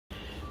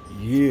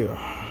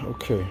Yeah,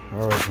 okay,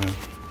 all right, man.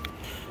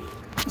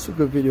 It's a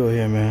good video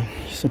here, man.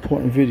 It's an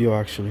important video,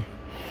 actually.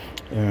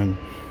 And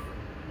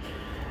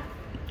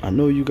I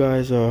know you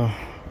guys love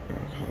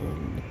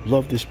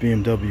this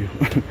BMW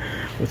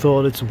with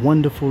all its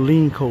wonderful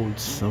lean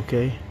codes,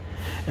 okay?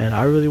 And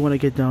I really want to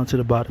get down to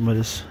the bottom of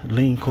this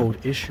lean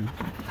code issue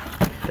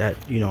that,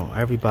 you know,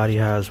 everybody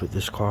has with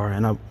this car.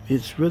 And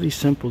it's really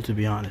simple, to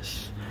be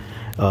honest.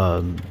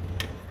 I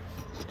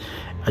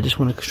just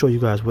want to show you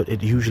guys what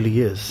it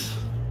usually is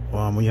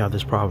when you have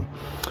this problem.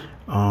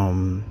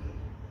 One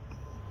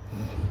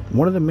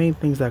of the main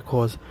things that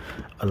cause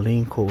a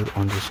lean code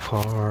on this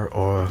car,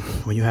 or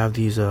when you have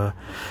these vacuum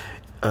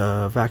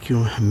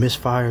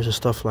misfires or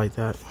stuff like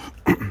that,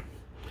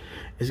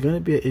 is going to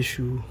be an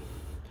issue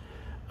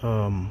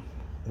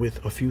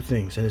with a few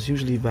things, and it's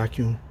usually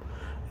vacuum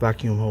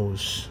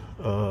hose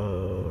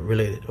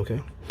related.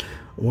 Okay,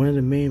 one of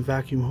the main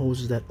vacuum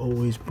hoses that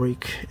always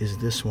break is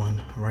this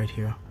one right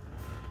here.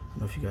 I don't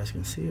know if you guys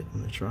can see it.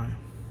 I'm gonna try.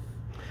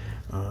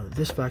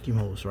 This vacuum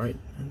hose, right?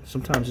 And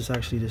sometimes it's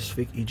actually this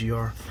fake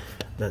EGR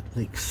that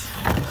leaks.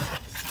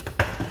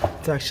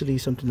 It's actually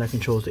something that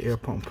controls the air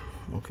pump,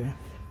 okay?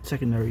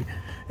 Secondary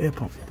air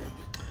pump.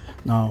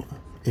 Now,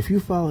 if you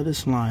follow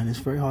this line, it's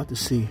very hard to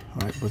see,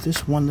 right? But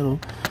this one little,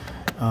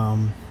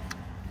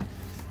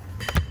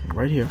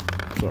 right here,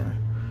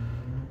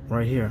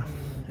 right here,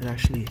 it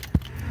actually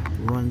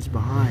runs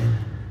behind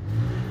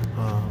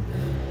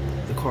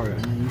the car.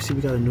 And you see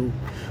we got a new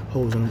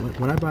hose, and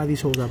when I buy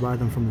these hoses, I buy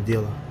them from the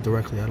dealer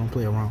directly. I don't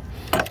play around,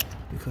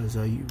 because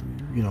you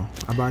know,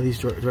 I buy these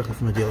directly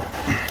from the dealer.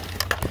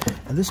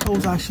 And this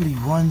hose actually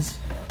runs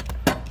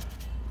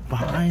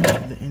behind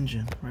the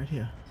engine right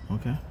here,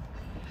 okay?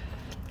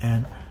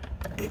 And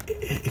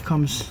it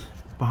comes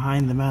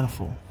behind the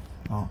manifold.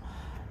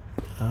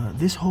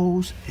 This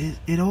hose,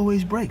 it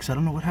always breaks. I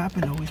don't know what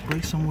happened. It always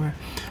breaks somewhere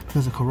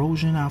because of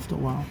corrosion after a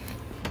while.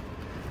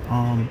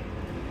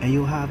 And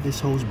you'll have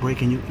this hose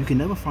break, and you can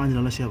never find it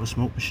unless you have a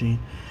smoke machine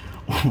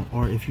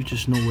or if you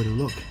just know where to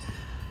look.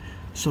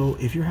 So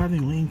if you're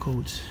having lean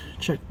codes,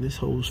 check this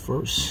hose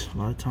first. A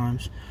lot of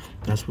times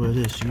that's where it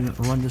is. You have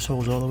to run this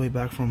hose all the way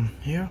back from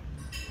here,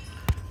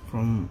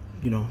 from,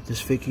 you know, this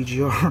fake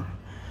EGR,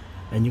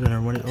 and you're gonna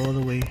run it all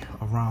the way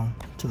around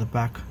to the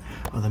back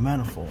of the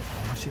manifold.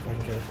 Let's see if I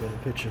can get a better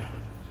picture.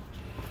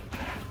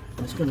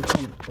 It's gonna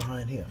come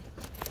behind here.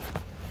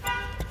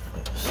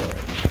 Sorry, I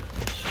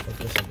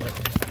guess I'm back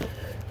in a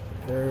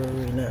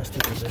very nasty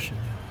position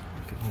here.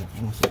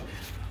 Okay,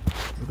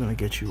 we're gonna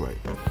get you right.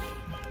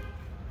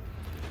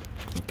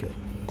 Okay.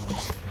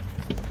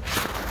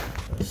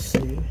 Let's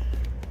see.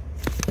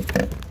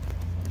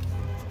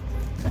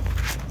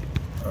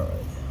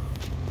 Alright.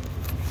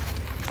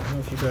 I don't know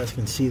if you guys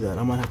can see that.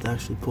 I might have to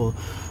actually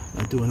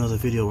do another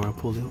video where I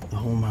pull the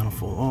whole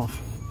manifold off.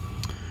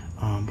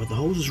 But the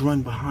hoses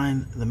run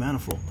behind the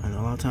manifold, and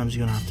a lot of times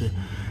you're gonna have to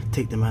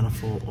take the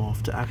manifold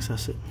off to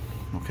access it.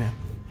 Okay.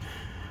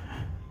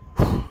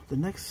 The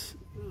next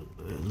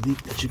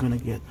leak that you're gonna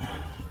get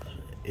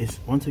is,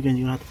 once again,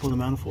 you're gonna have to pull the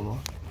manifold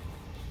off.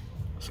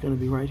 It's gonna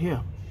be right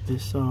here.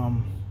 This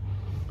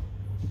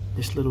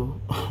little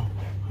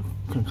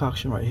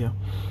concoction right here,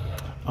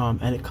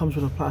 and it comes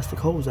with a plastic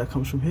hose that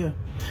comes from here.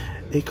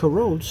 It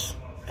corrodes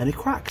and it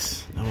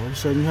cracks, and all of a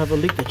sudden you have a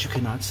leak that you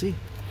cannot see.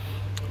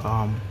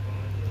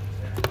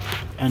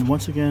 And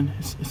once again,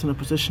 it's in a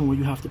position where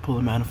you have to pull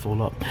the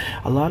manifold up.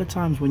 A lot of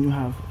times when you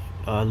have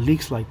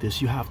leaks like this,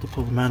 you have to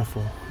pull the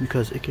manifold,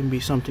 because it can be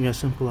something as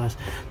simple as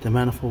the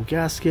manifold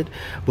gasket,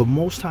 but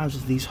most times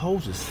it's these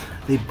hoses.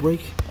 They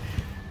break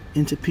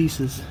into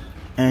pieces,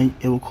 and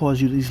it will cause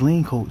you these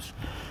lean codes,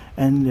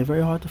 and they're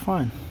very hard to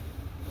find.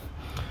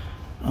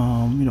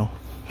 You know,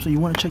 so you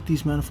want to check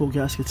these manifold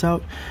gaskets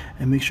out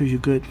and make sure you're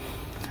good.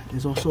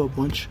 There's also a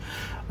bunch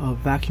of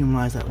vacuum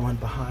lines that run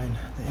behind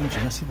the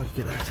engine. Let's see if I can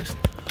get access.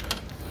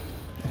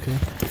 Okay,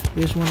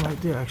 there's one right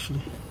there,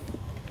 actually.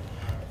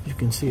 You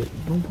can see it.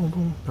 Boom, boom,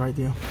 boom, right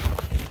there.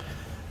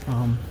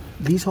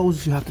 These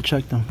hoses, you have to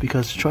check them,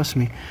 because trust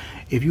me,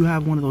 if you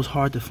have one of those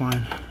hard to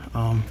find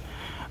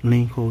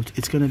lean codes,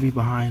 it's going to be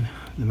behind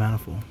the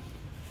manifold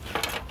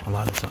a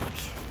lot of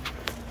times.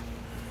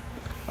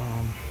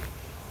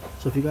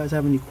 So if you guys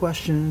have any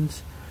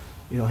questions,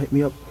 you know, hit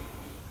me up.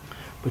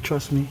 But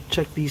trust me,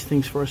 check these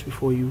things first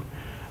before you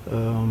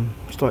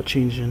start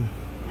changing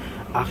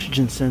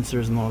oxygen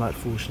sensors and all that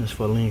foolishness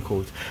for lean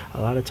codes.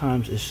 A lot of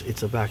times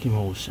it's a vacuum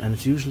hose, and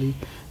it's usually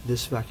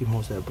this vacuum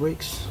hose that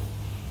breaks,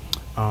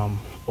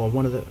 or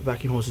one of the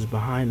vacuum hoses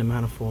behind the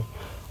manifold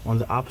on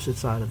the opposite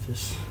side of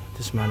this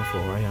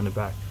manifold right here on the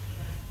back.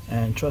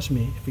 And trust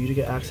me, for you to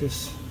get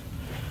access,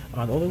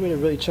 the only way to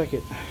really check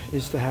it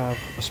is to have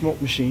a smoke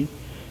machine,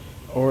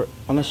 or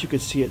unless you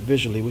could see it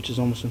visually, which is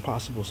almost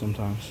impossible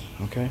sometimes.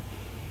 Okay,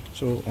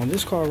 so on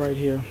this car right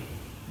here,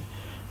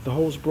 the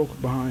hose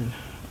broke behind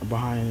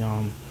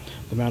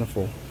the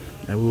manifold,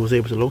 and we was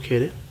able to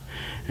locate it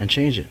and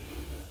change it.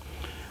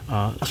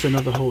 That's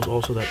another hose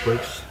also that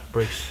breaks.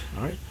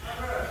 All right,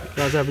 if you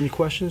guys have any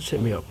questions,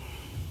 hit me up.